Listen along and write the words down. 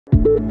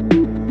Hello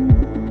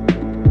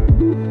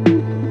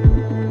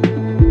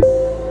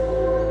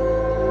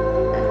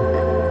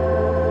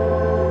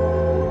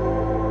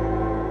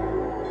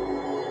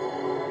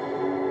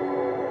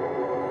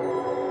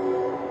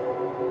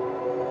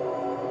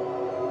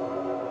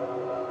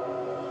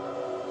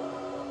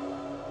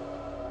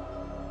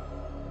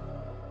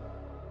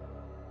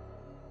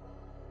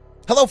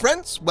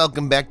friends,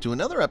 welcome back to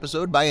another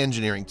episode by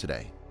Engineering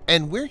Today,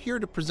 and we're here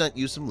to present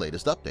you some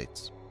latest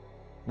updates.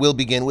 We'll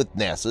begin with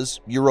NASA's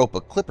Europa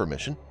Clipper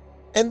mission,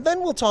 and then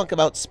we'll talk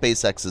about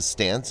SpaceX's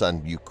stance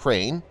on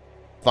Ukraine,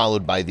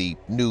 followed by the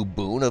new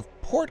boon of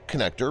Port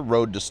Connector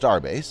Road to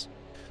Starbase.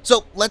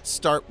 So let's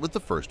start with the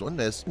first one,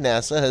 as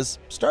NASA has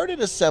started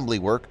assembly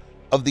work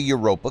of the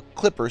Europa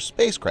Clipper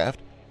spacecraft,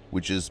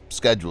 which is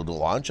scheduled to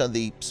launch on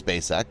the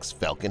SpaceX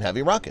Falcon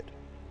Heavy rocket.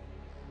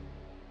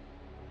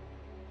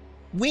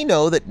 We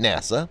know that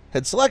NASA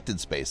had selected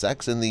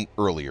SpaceX in the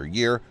earlier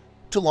year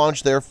to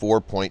launch their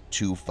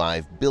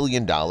 $4.25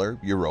 billion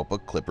Europa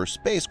Clipper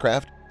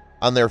spacecraft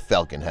on their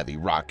Falcon Heavy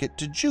rocket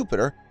to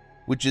Jupiter,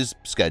 which is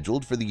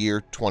scheduled for the year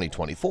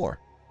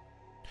 2024.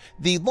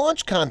 The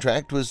launch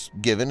contract was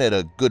given at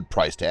a good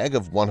price tag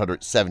of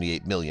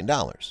 $178 million.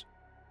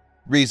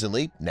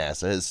 Recently,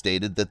 NASA has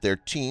stated that their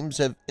teams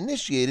have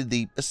initiated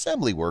the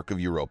assembly work of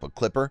Europa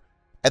Clipper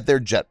at their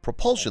Jet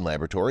Propulsion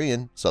Laboratory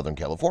in Southern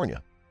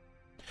California.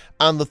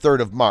 On the 3rd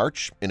of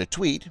March, in a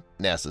tweet,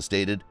 NASA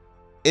stated,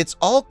 "It's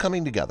all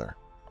coming together.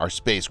 Our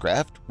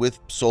spacecraft, with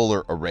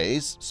solar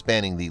arrays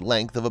spanning the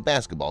length of a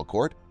basketball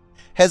court,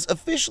 has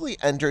officially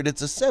entered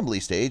its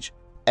assembly stage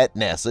at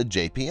NASA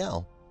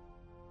JPL.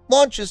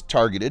 Launch is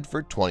targeted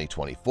for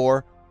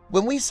 2024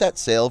 when we set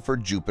sail for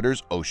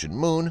Jupiter's ocean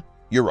moon,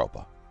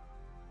 Europa."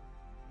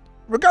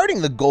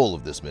 Regarding the goal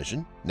of this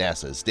mission,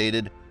 NASA has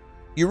stated,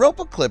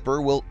 "Europa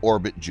Clipper will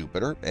orbit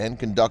Jupiter and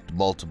conduct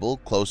multiple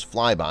close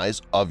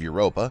flybys of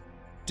Europa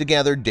to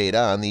gather data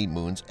on the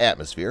Moon's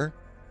atmosphere,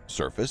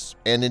 surface,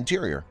 and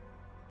interior.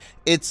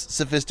 Its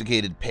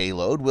sophisticated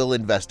payload will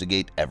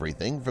investigate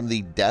everything from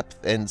the depth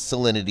and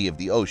salinity of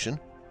the ocean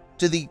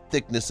to the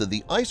thickness of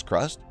the ice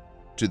crust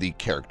to the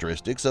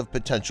characteristics of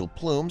potential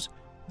plumes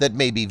that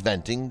may be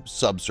venting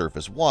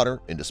subsurface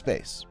water into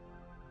space."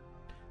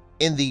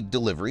 In the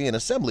delivery and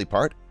assembly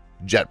part,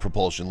 Jet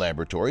Propulsion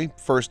Laboratory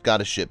first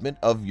got a shipment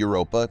of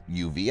Europa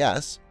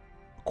UVS.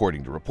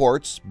 According to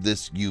reports,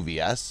 this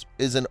UVS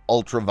is an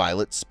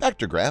ultraviolet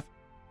spectrograph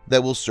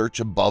that will search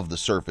above the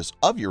surface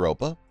of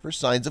Europa for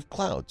signs of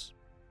clouds.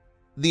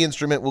 The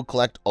instrument will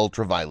collect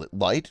ultraviolet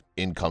light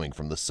incoming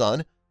from the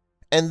Sun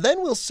and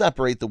then will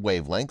separate the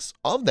wavelengths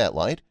of that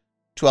light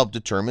to help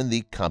determine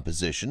the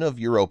composition of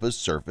Europa's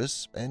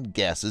surface and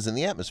gases in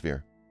the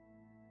atmosphere.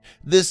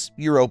 This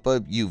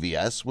Europa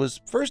UVS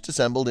was first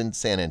assembled in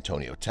San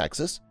Antonio,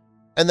 Texas,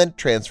 and then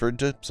transferred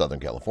to Southern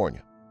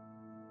California.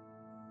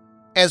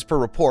 As per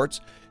reports,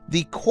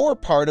 the core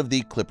part of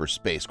the Clipper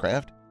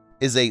spacecraft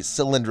is a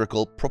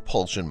cylindrical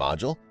propulsion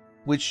module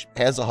which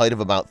has a height of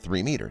about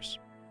 3 meters.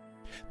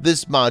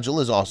 This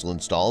module is also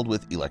installed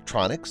with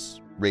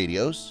electronics,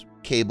 radios,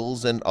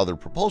 cables, and other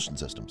propulsion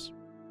systems.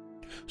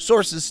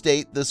 Sources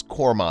state this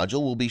core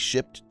module will be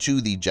shipped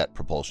to the Jet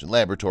Propulsion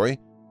Laboratory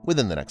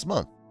within the next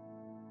month.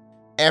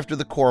 After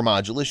the core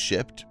module is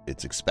shipped,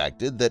 it's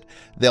expected that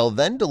they'll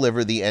then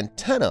deliver the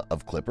antenna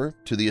of Clipper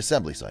to the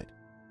assembly site.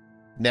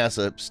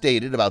 NASA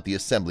stated about the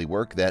assembly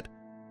work that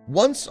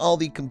once all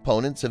the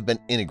components have been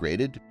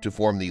integrated to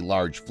form the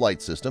large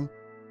flight system,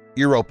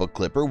 Europa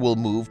Clipper will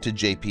move to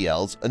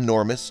JPL's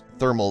enormous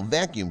thermal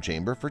vacuum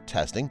chamber for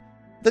testing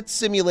that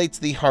simulates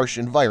the harsh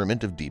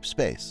environment of deep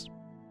space.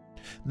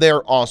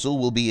 There also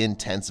will be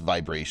intense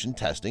vibration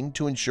testing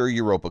to ensure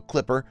Europa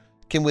Clipper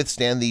can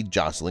withstand the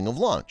jostling of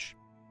launch.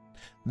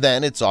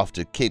 Then it's off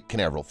to Cape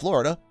Canaveral,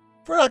 Florida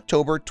for an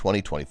October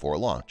 2024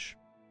 launch.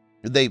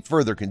 They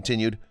further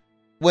continued,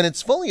 "When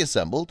it's fully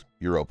assembled,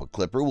 Europa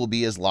Clipper will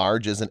be as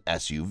large as an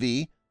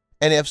SUV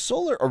and have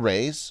solar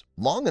arrays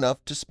long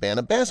enough to span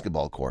a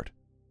basketball court,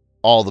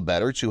 all the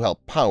better to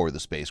help power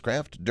the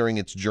spacecraft during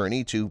its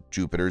journey to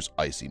Jupiter's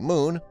icy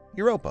moon,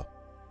 Europa."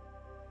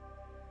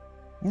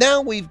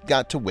 Now we've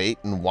got to wait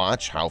and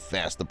watch how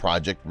fast the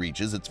project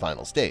reaches its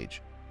final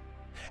stage.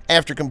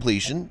 After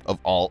completion of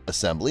all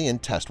assembly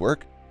and test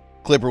work,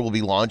 Clipper will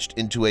be launched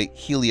into a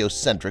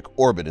heliocentric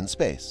orbit in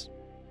space.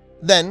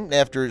 Then,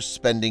 after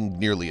spending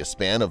nearly a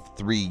span of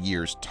 3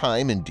 years'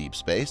 time in deep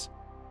space,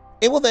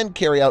 it will then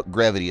carry out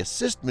gravity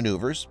assist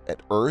maneuvers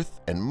at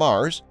Earth and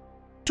Mars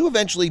to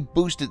eventually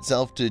boost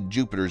itself to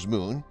Jupiter's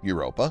moon,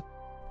 Europa,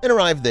 and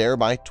arrive there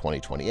by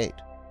 2028.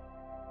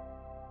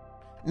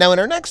 Now in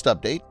our next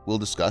update, we'll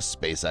discuss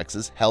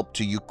SpaceX's help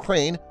to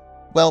Ukraine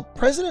while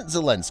President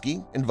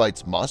Zelenskyy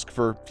invites Musk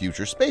for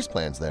future space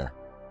plans there.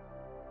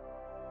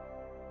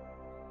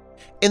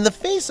 In the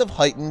face of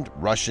heightened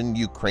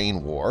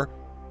Russian-Ukraine war,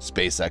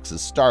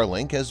 SpaceX's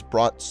Starlink has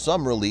brought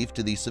some relief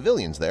to the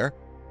civilians there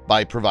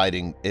by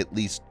providing at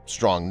least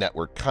strong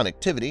network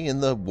connectivity in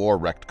the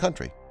war-wrecked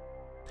country.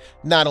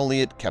 Not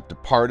only it kept a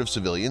part of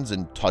civilians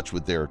in touch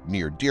with their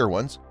near-dear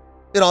ones,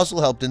 it also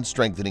helped in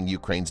strengthening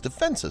Ukraine's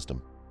defense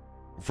system.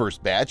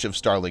 first batch of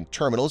Starlink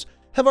terminals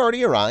have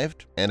already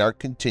arrived and are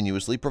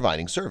continuously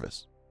providing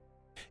service.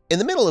 In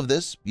the middle of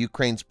this,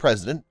 Ukraine's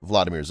President,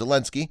 Volodymyr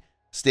Zelenskyy,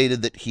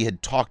 stated that he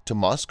had talked to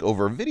Musk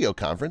over a video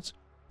conference,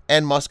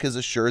 and Musk has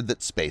assured that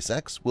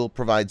SpaceX will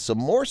provide some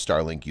more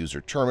Starlink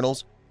user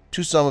terminals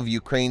to some of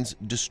Ukraine's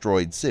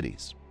destroyed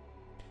cities.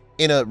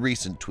 In a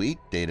recent tweet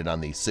dated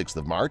on the 6th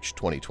of March,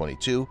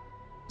 2022,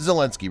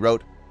 Zelenskyy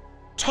wrote,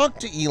 "Talk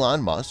to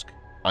Elon Musk.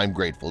 I'm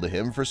grateful to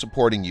him for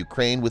supporting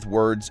Ukraine with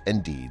words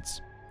and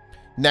deeds.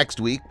 Next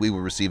week, we will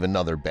receive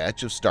another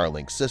batch of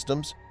Starlink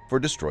systems for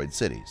destroyed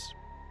cities."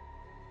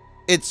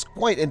 It's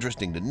quite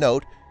interesting to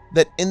note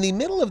that in the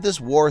middle of this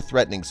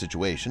war-threatening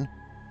situation,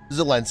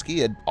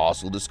 Zelenskyy had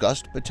also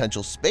discussed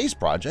potential space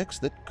projects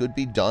that could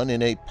be done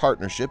in a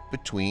partnership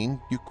between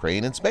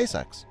Ukraine and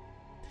SpaceX.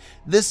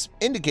 This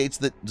indicates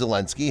that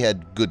Zelenskyy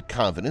had good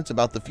confidence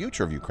about the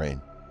future of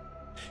Ukraine.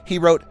 He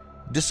wrote,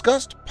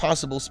 "Discussed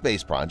possible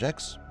space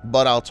projects,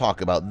 but I'll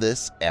talk about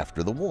this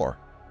after the war."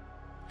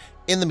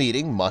 In the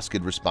meeting, Musk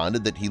had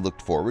responded that he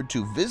looked forward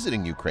to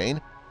visiting Ukraine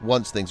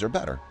once things are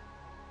better.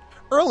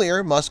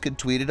 Earlier, Musk had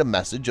tweeted a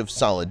message of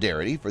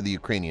solidarity for the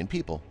Ukrainian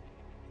people.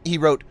 He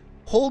wrote,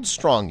 "Hold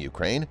strong,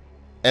 Ukraine,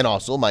 and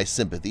also my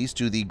sympathies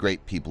to the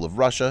great people of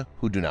Russia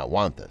who do not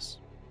want this."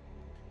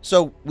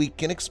 So we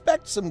can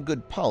expect some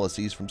good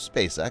policies from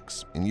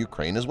SpaceX in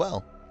Ukraine as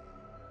well.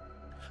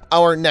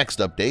 Our next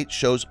update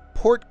shows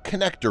Port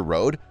Connector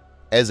Road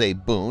as a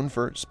boon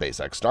for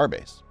SpaceX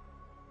Starbase.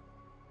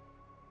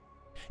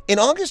 In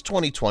August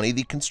 2020,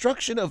 the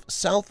construction of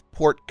South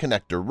Port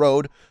Connector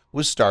Road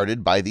was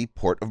started by the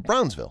Port of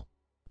Brownsville.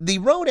 The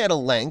road had a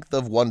length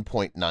of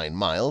 1.9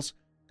 miles,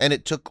 and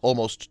it took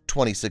almost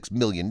 $26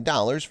 million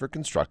for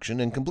construction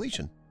and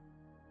completion.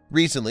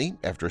 Recently,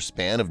 after a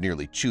span of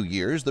nearly 2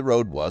 years, the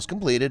road was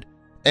completed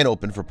and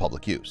open for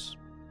public use.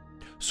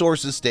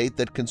 Sources state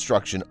that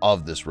construction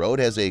of this road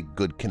has a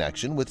good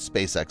connection with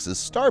SpaceX's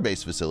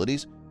Starbase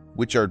facilities,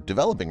 which are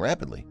developing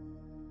rapidly.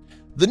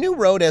 The new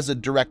road has a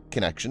direct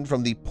connection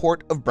from the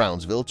Port of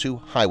Brownsville to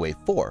Highway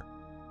 4,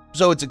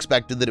 so it's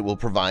expected that it will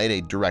provide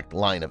a direct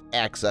line of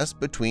access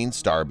between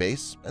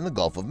Starbase and the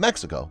Gulf of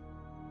Mexico,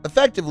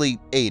 effectively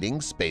aiding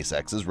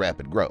SpaceX's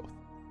rapid growth.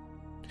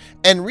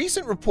 And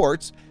recent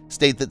reports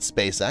state that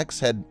SpaceX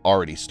had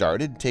already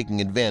started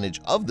taking advantage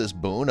of this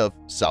boon of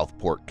South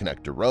Port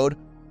Connector Road.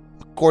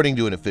 According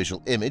to an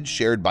official image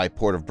shared by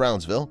Port of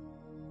Brownsville,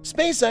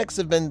 SpaceX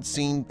have been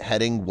seen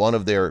heading one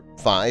of their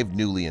 5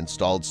 newly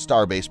installed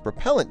Starbase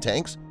propellant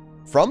tanks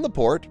from the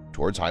port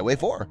towards Highway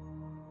 4.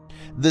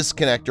 This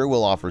connector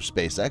will offer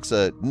SpaceX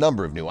a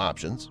number of new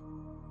options.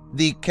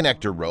 The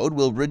connector road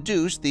will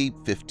reduce the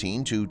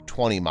 15 to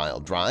 20-mile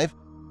drive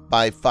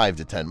by 5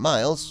 to 10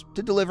 miles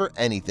to deliver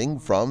anything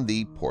from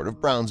the Port of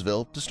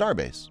Brownsville to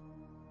Starbase.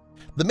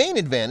 The main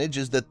advantage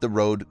is that the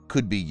road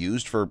could be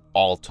used for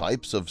all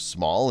types of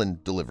small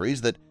and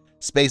deliveries that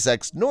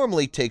SpaceX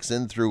normally takes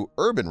in through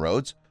urban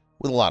roads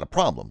with a lot of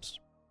problems.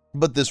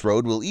 But this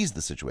road will ease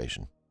the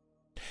situation.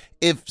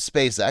 If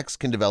SpaceX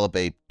can develop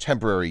a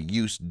temporary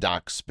use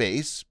dock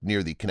space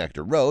near the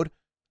connector road,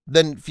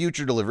 then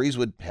future deliveries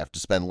would have to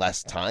spend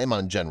less time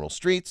on general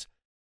streets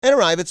and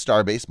arrive at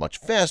Starbase much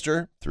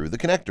faster through the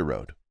connector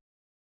road.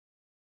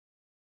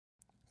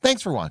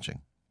 Thanks for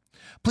watching.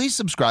 Please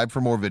subscribe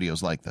for more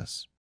videos like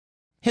this.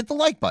 Hit the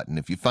like button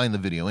if you find the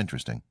video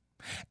interesting,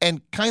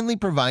 and kindly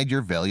provide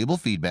your valuable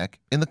feedback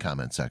in the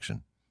comment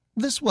section.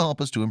 This will help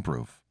us to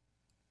improve.